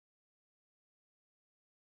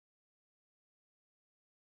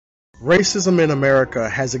Racism in America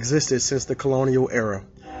has existed since the colonial era.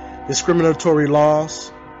 Discriminatory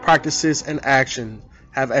laws, practices, and action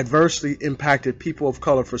have adversely impacted people of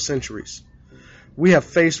color for centuries. We have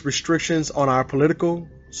faced restrictions on our political,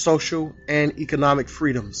 social, and economic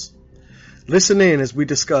freedoms. Listen in as we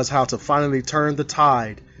discuss how to finally turn the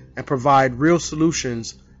tide and provide real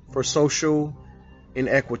solutions for social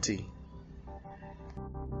inequity.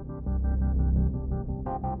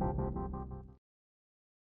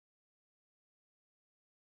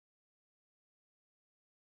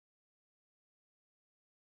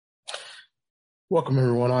 Welcome,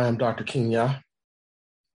 everyone. I am Dr. Kenya.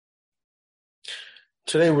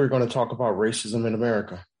 Today, we're going to talk about racism in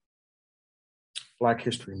America, Black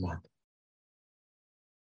History Month.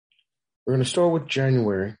 We're going to start with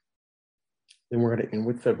January, then we're going to end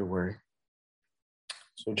with February.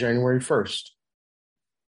 So, January 1st,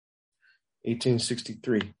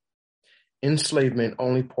 1863, enslavement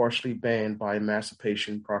only partially banned by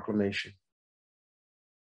Emancipation Proclamation.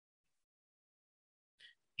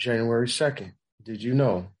 January 2nd, did you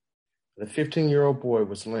know that a 15-year-old boy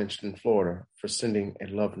was lynched in Florida for sending a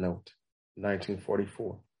love note in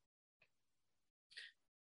 1944?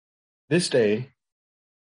 This day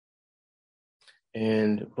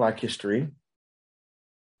in Black history,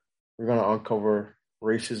 we're going to uncover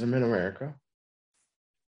racism in America.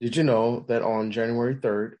 Did you know that on January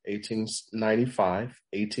 3rd,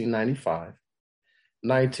 1895,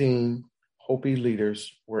 19 Hopi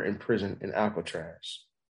leaders were imprisoned in Alcatraz?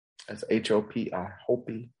 That's H-O-P-I,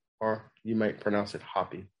 Hopi, or you might pronounce it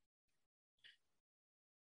Hoppy.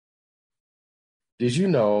 Did you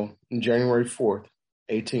know on January 4th,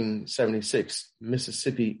 1876,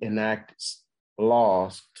 Mississippi enacted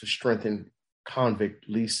laws to strengthen convict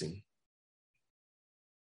leasing?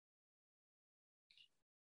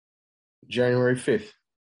 January 5th,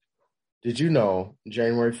 did you know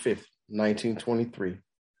January 5th, 1923,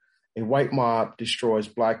 a white mob destroys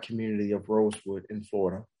Black community of Rosewood in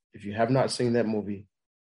Florida? If you have not seen that movie,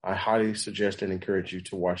 I highly suggest and encourage you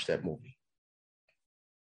to watch that movie.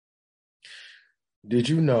 Did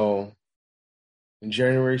you know on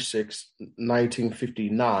January 6,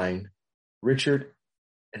 1959, Richard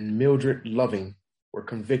and Mildred Loving were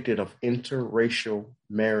convicted of interracial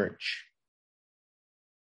marriage?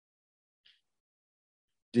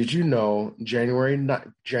 Did you know January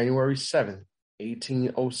 7,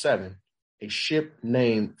 1807, a ship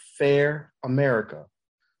named Fair America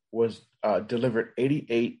was delivered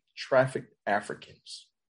 88 trafficked Africans?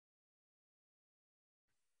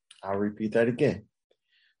 I'll repeat that again.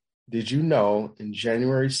 Did you know in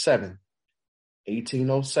January 7,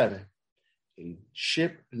 1807, a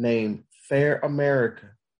ship named Fair America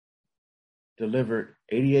delivered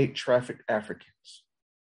 88 trafficked Africans?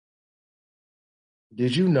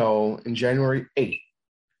 Did you know in January 8,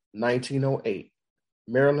 1908,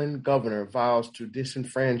 Maryland governor vows to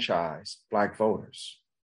disenfranchise Black voters?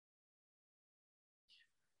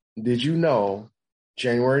 Did you know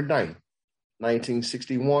January 9,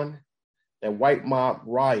 1961, that white mob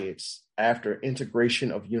riots after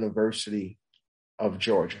integration of University of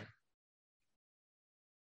Georgia?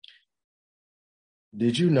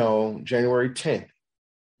 Did you know January 10th,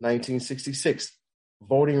 1966,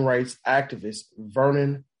 voting rights activist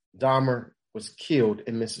Vernon Dahmer was killed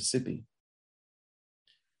in Mississippi?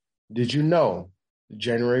 Did you know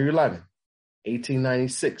January 11,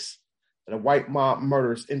 1896, that a white mob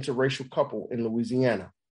murders interracial couple in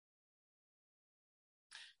Louisiana?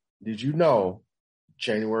 Did you know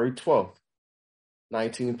January 12th,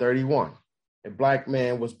 1931, a Black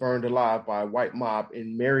man was burned alive by a white mob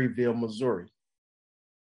in Maryville, Missouri?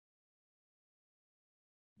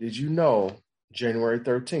 Did you know January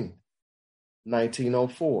 13th,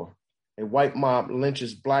 1904, a white mob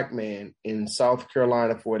lynches Black man in South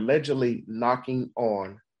Carolina for allegedly knocking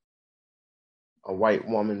on a white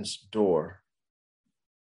woman's door?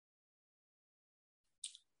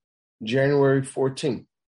 January 14th,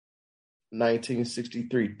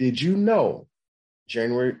 1963. Did you know in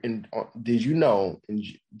January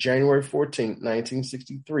 14th,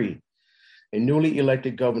 1963, a newly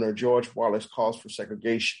elected governor, George Wallace, calls for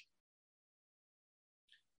segregation?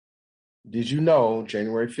 Did you know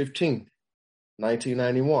January 15th,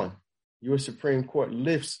 1991, U.S. Supreme Court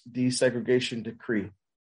lifts desegregation decree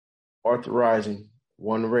authorizing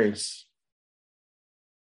one race?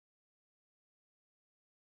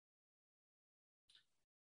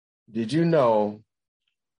 Did you know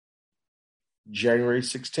January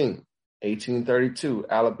 16th, 1832,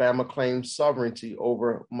 Alabama claims sovereignty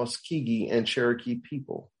over Muskogee and Cherokee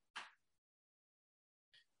people?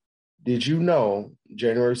 Did you know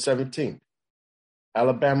January 17th,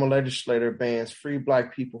 Alabama legislature bans free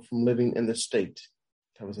Black people from living in the state.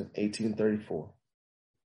 That was in 1834.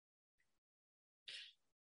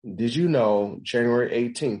 Did you know January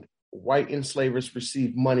 18th, white enslavers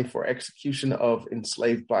received money for execution of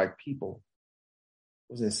enslaved Black people?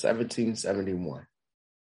 It was in 1771.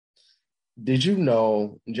 Did you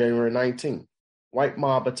know January 19th, white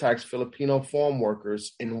mob attacks Filipino farm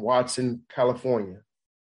workers in Watson, California,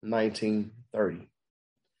 1930?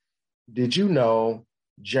 Did you know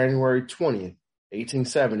January 20th,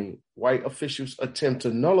 1870, white officials attempt to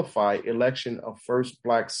nullify election of first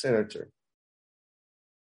Black senator?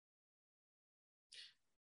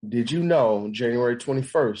 Did you know January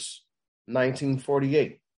 21st,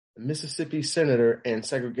 1948, Mississippi Senator and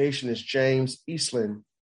segregationist James Eastland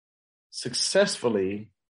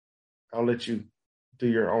successfully, I'll let you do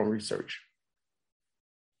your own research.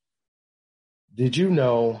 Did you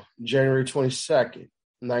know January 22nd,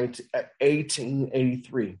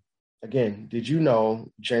 1883, again, did you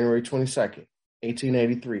know January 22nd,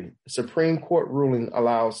 1883, the Supreme Court ruling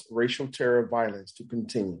allows racial terror violence to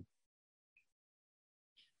continue?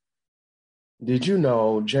 Did you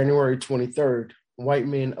know January 23rd, white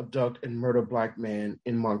men abduct and murder Black man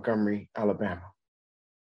in Montgomery, Alabama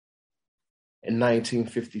in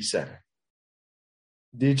 1957?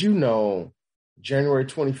 Did you know January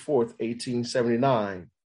 24th,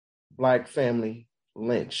 1879, Black family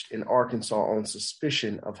lynched in Arkansas on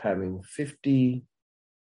suspicion of having $50.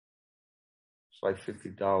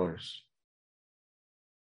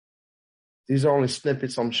 These are only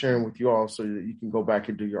snippets I'm sharing with you all so that you can go back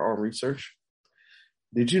and do your own research.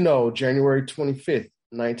 Did you know January 25th,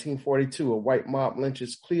 1942, a white mob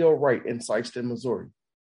lynches Cleo Wright in Sikeston, Missouri?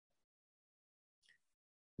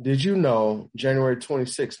 Did you know January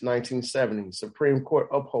 26, 1970, Supreme Court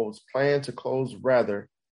upholds plan to close rather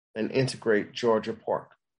than integrate Georgia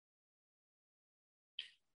Park?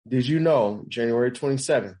 Did you know January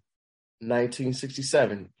 27,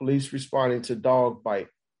 1967, police responding to dog bite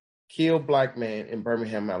kill Black man in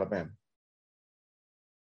Birmingham, Alabama?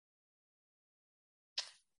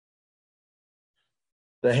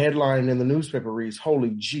 The headline in the newspaper reads,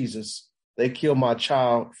 "Holy Jesus, they killed my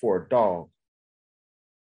child for a dog."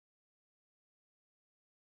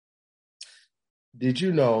 Did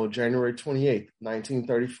you know January 28th,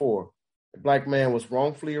 1934, a Black man was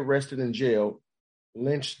wrongfully arrested and jailed,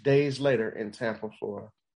 lynched days later in Tampa, Florida?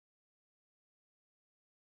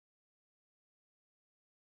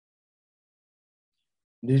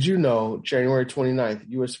 Did you know January 29th,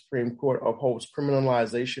 U.S. Supreme Court upholds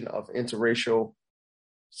criminalization of interracial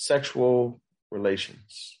sexual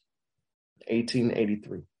relations,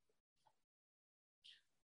 1883?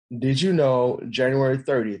 Did you know January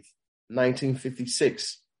 30th,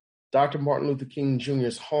 1956, Dr. Martin Luther King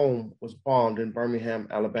Jr.'s home was bombed in Birmingham,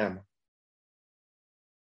 Alabama?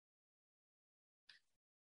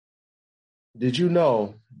 Did you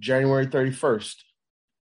know January 31st,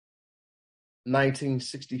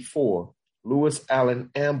 1964, Lewis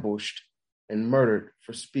Allen ambushed and murdered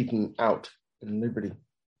for speaking out in Liberty?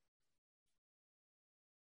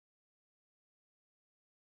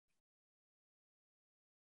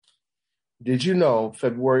 Did you know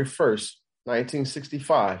February 1st,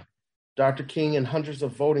 1965, Dr. King and hundreds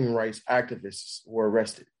of voting rights activists were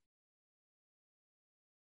arrested?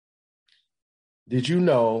 Did you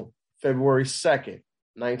know February 2nd,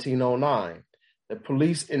 1909, the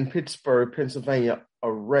police in Pittsburgh, Pennsylvania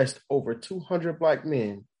arrest over 200 Black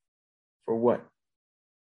men for what?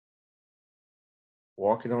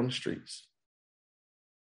 Walking on the streets.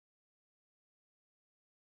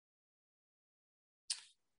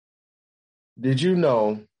 Did you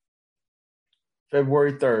know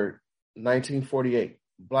February 3rd, 1948,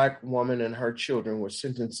 Black woman and her children were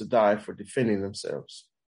sentenced to die for defending themselves?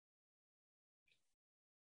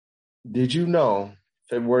 Did you know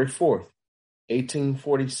February 4th,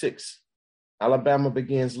 1846, Alabama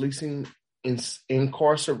begins leasing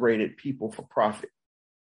incarcerated people for profit?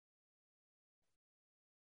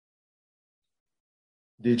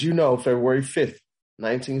 Did you know February 5th,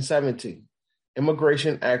 1917,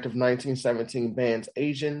 Immigration Act of 1917 bans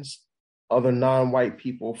Asians, other non-white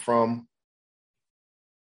people from,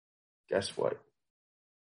 guess what?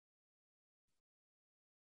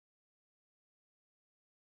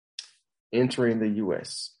 Entering the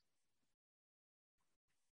U.S.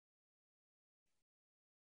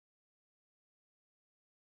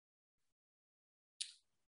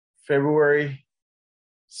 February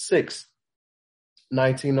 6,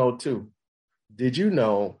 1902. Did you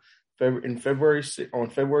know on February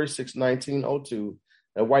 6, 1902,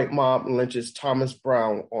 a white mob lynches Thomas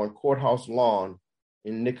Brown on courthouse lawn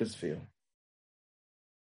in Nicholasville?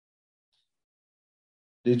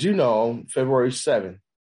 Did you know February 7th,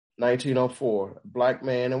 1904, a black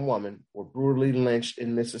man and woman were brutally lynched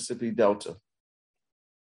in Mississippi Delta?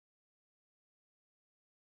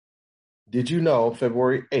 Did you know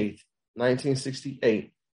February 8th,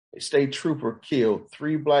 1968, a state trooper killed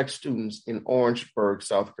 3 black students in Orangeburg,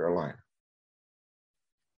 South Carolina?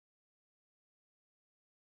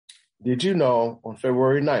 Did you know on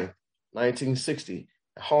February 9th, 1960,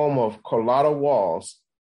 the home of Carlotta Walls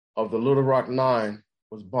of the Little Rock Nine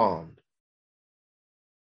was bombed?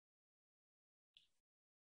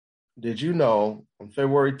 Did you know on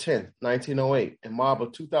February 10th, 1908, a mob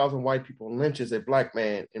of 2,000 white people lynches a black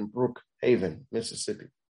man in Brookhaven, Mississippi?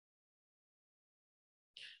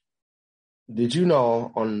 Did you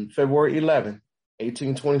know on February 11th,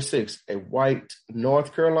 1826, a white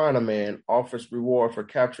North Carolina man offers reward for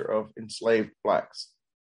capture of enslaved blacks?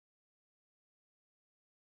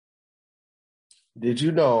 Did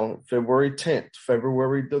you know February 10th,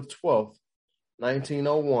 February the 12th,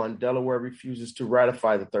 1901, Delaware refuses to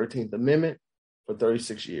ratify the 13th Amendment for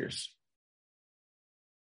 36 years?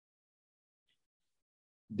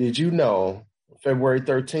 Did you know February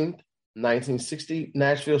 13th, 1960,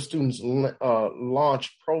 Nashville students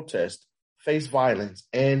launch protest, face violence,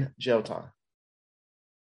 and jail time?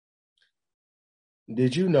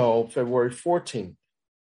 Did you know February 14th,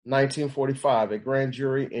 1945, a grand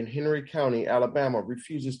jury in Henry County, Alabama,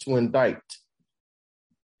 refuses to indict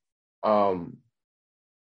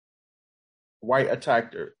white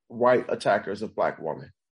attackers of black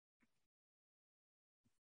women?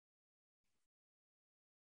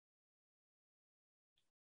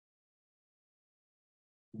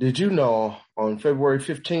 Did you know on February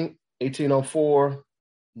 15th, 1804,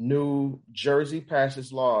 New Jersey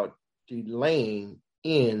passes law delaying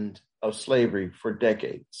end of slavery for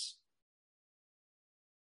decades?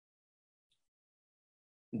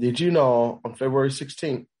 Did you know on February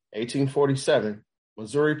 16th, 1847,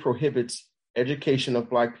 Missouri prohibits education of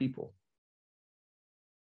black people?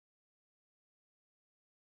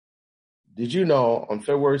 Did you know on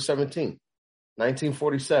February 17th,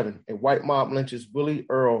 1947, a white mob lynches Willie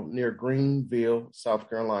Earl near Greenville, South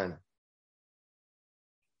Carolina?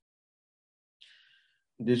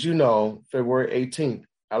 Did you know February 18th,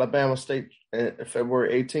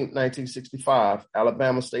 February 18th, 1965,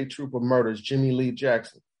 Alabama state trooper murders Jimmy Lee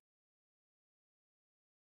Jackson?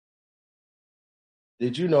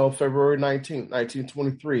 Did you know February 19th,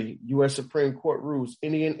 1923, U.S. Supreme Court rules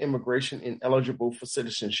Indian immigration ineligible for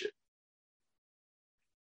citizenship?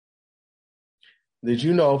 Did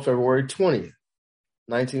you know February 20th,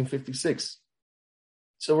 1956,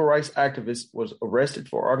 civil rights activist was arrested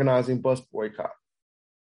for organizing bus boycott?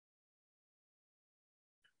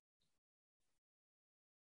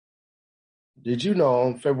 Did you know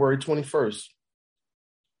on February 21st,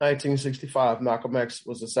 1965, Malcolm X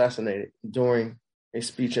was assassinated during a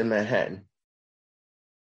speech in Manhattan?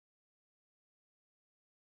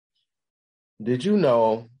 Did you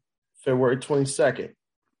know February 22nd,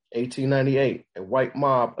 1898, a white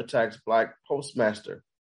mob attacks black postmaster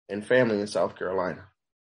and family in South Carolina?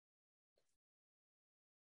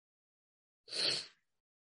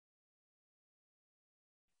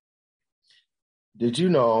 Did you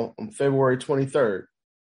know on February 23rd,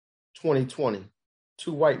 2020,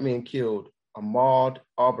 2 white men killed Ahmaud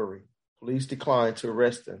Arbery? Police declined to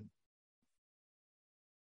arrest them.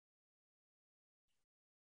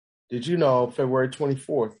 Did you know February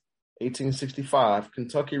 24th, 1865,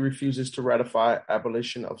 Kentucky refuses to ratify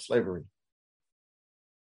abolition of slavery?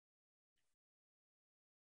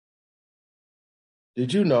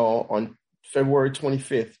 Did you know on February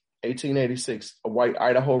 25th, 1886, a white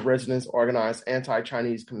Idaho residents organized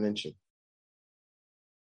anti-Chinese convention?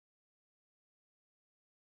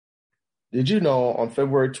 Did you know on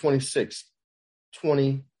February 26th,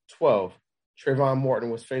 2012, Trayvon Martin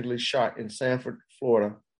was fatally shot in Sanford,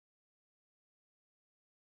 Florida?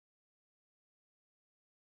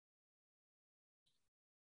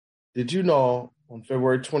 Did you know on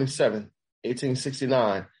February 27th,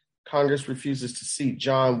 1869, Congress refuses to seat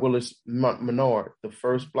John Willis Menard, the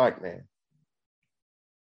first black man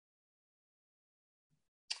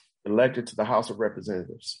elected to the House of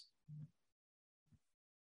Representatives?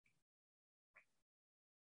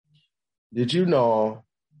 Did you know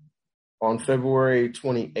on February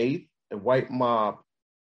 28th, a white mobs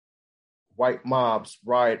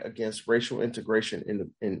riot against racial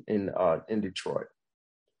integration in Detroit?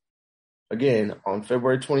 Again, on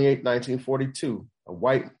February 28, 1942, a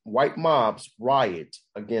white mobs riot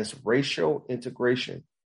against racial integration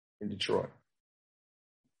in Detroit.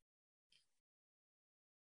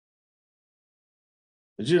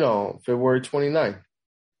 Did you know February 29th,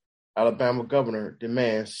 Alabama governor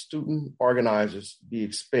demands student organizers be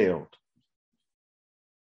expelled.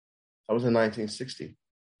 That was in 1960.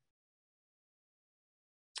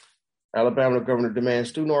 Alabama governor demands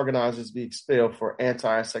student organizers be expelled for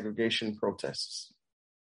anti-segregation protests.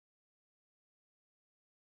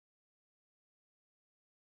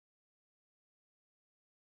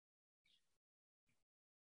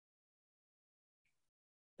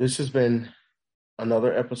 This has been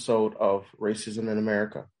another episode of Racism in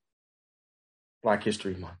America, Black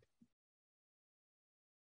History Month.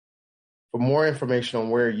 For more information on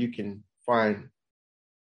where you can find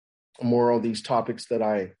more on these topics that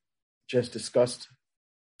I just discussed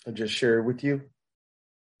and just shared with you,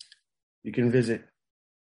 you can visit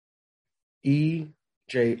eji.org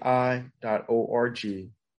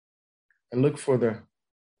and look for the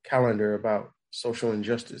calendar about social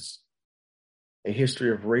injustice, a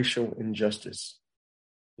history of racial injustice.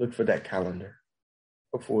 Look for that calendar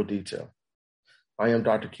for full detail. I am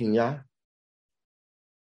Dr. Kenya,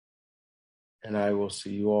 and I will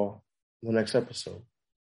see you all in the next episode.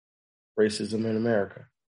 Racism in America,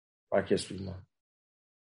 Black History Month.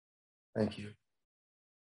 Thank you.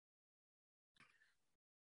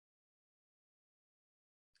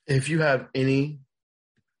 If you have any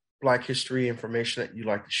Black history information that you'd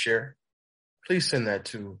like to share, please send that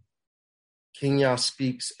to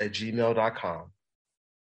kenyaspeaks@gmail.com.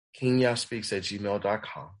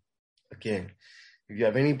 kenyaspeaks@gmail.com. Again, if you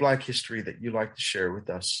have any Black history that you'd like to share with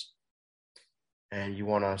us and you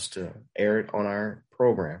want us to air it on our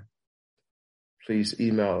program, please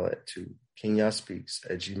email it to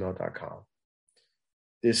kenyaspeaks@gmail.com.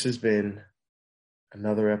 This has been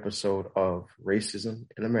another episode of Racism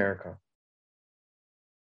in America.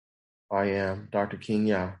 I am Dr.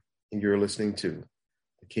 Kenya, and you're listening to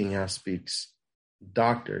the Kenya Speaks,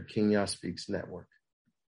 Dr. Kenya Speaks Network.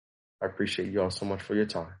 I appreciate you all so much for your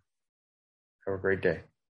time. Have a great day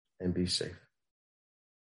and be safe.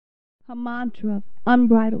 Her mantra of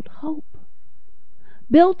unbridled hope,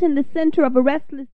 built in the center of a restless